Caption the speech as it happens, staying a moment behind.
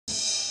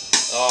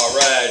All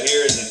right,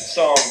 here is a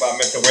song by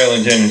Mr.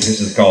 Waylon Jennings. This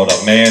is called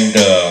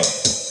Amanda.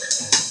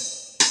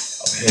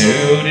 I've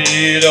held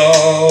it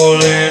all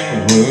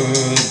in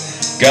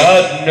words.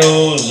 God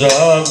knows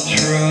I've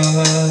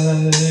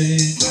tried.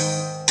 It's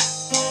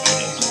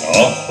an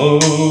awful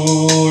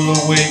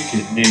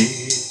awakening,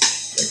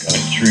 the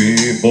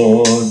country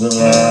boy's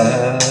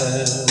alive.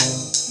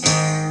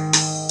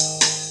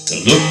 To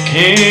look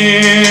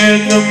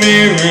in the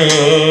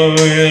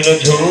mirror in a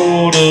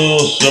total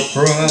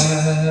surprise.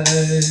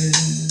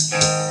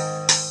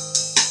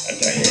 And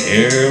the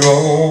hair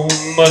on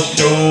my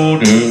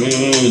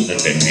shoulders and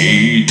the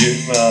age in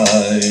my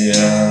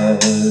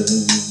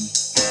eyes.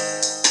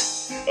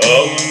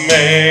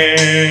 Amanda,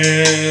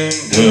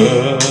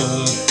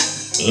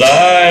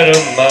 light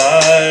of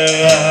my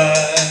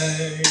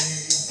life.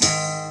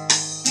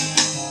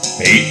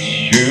 Fate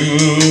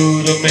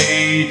should have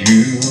made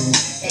you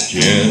a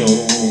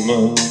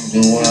gentleman's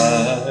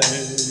wife.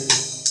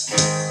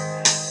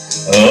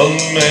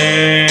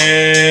 Amanda,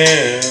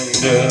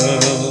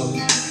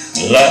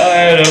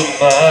 light of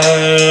my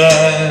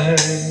life.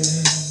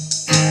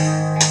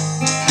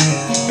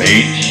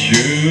 Fate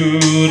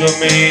should have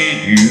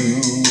made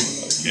you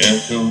a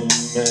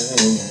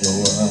gentleman's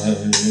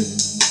wife.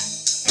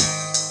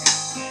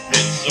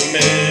 It's a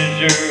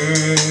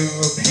measure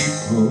of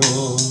people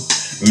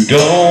who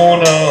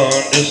don't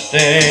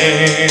understand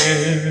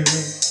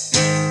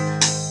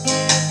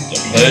the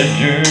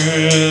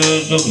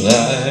pleasures of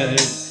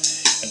life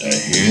and a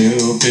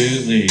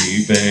hillbilly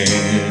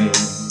band.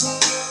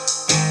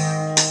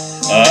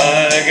 I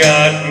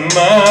got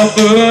my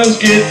first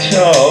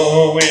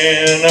guitar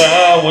when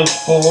I was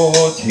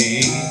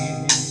 14.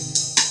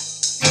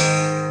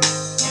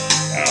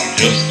 I'm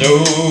just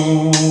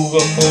over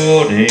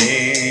 40,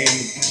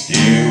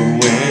 still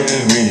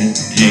wearing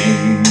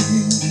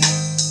jeans.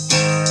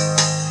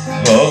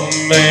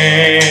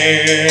 Amanda,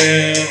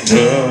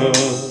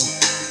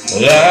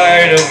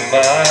 light of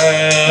my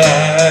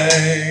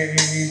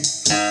life.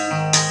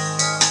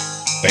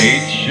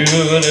 Fate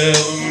should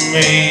have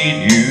made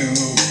you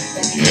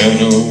a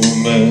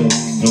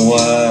gentleman's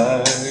wife.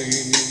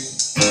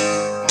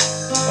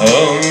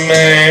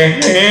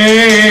 Amanda,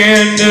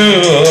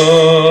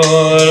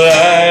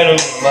 light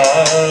of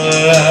my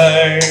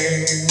life.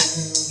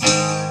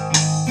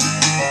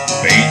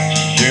 Fate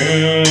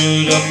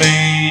should have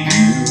made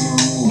you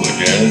a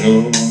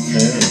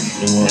gentleman's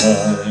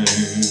wife.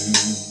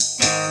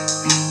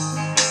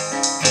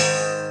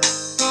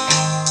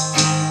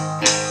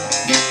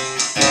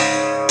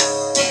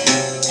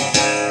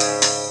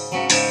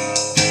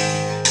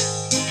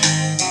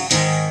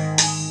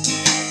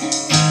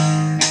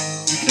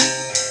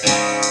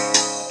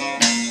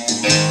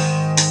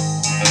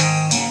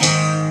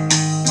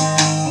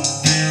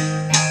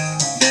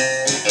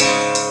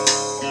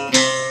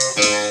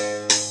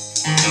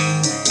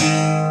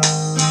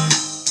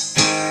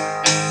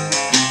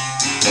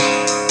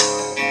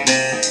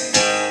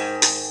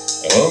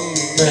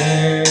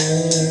 Amanda,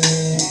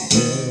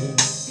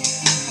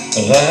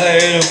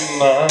 light of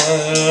my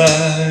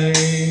life.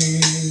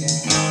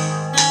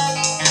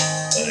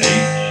 They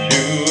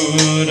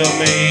should have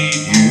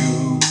made you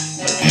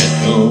a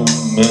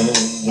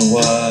gentleman's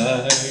wife.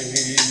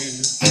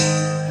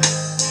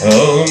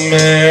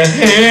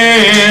 Amanda,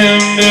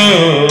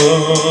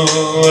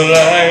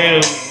 light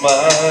of my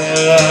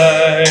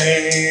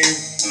life.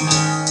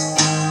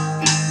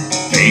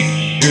 Fate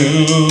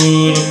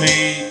should have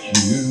made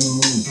you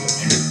a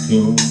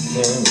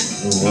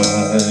gentleman's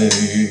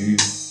wife.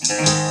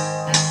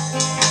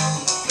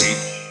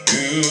 Fate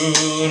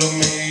should have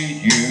made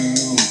you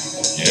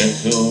a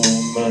gentleman.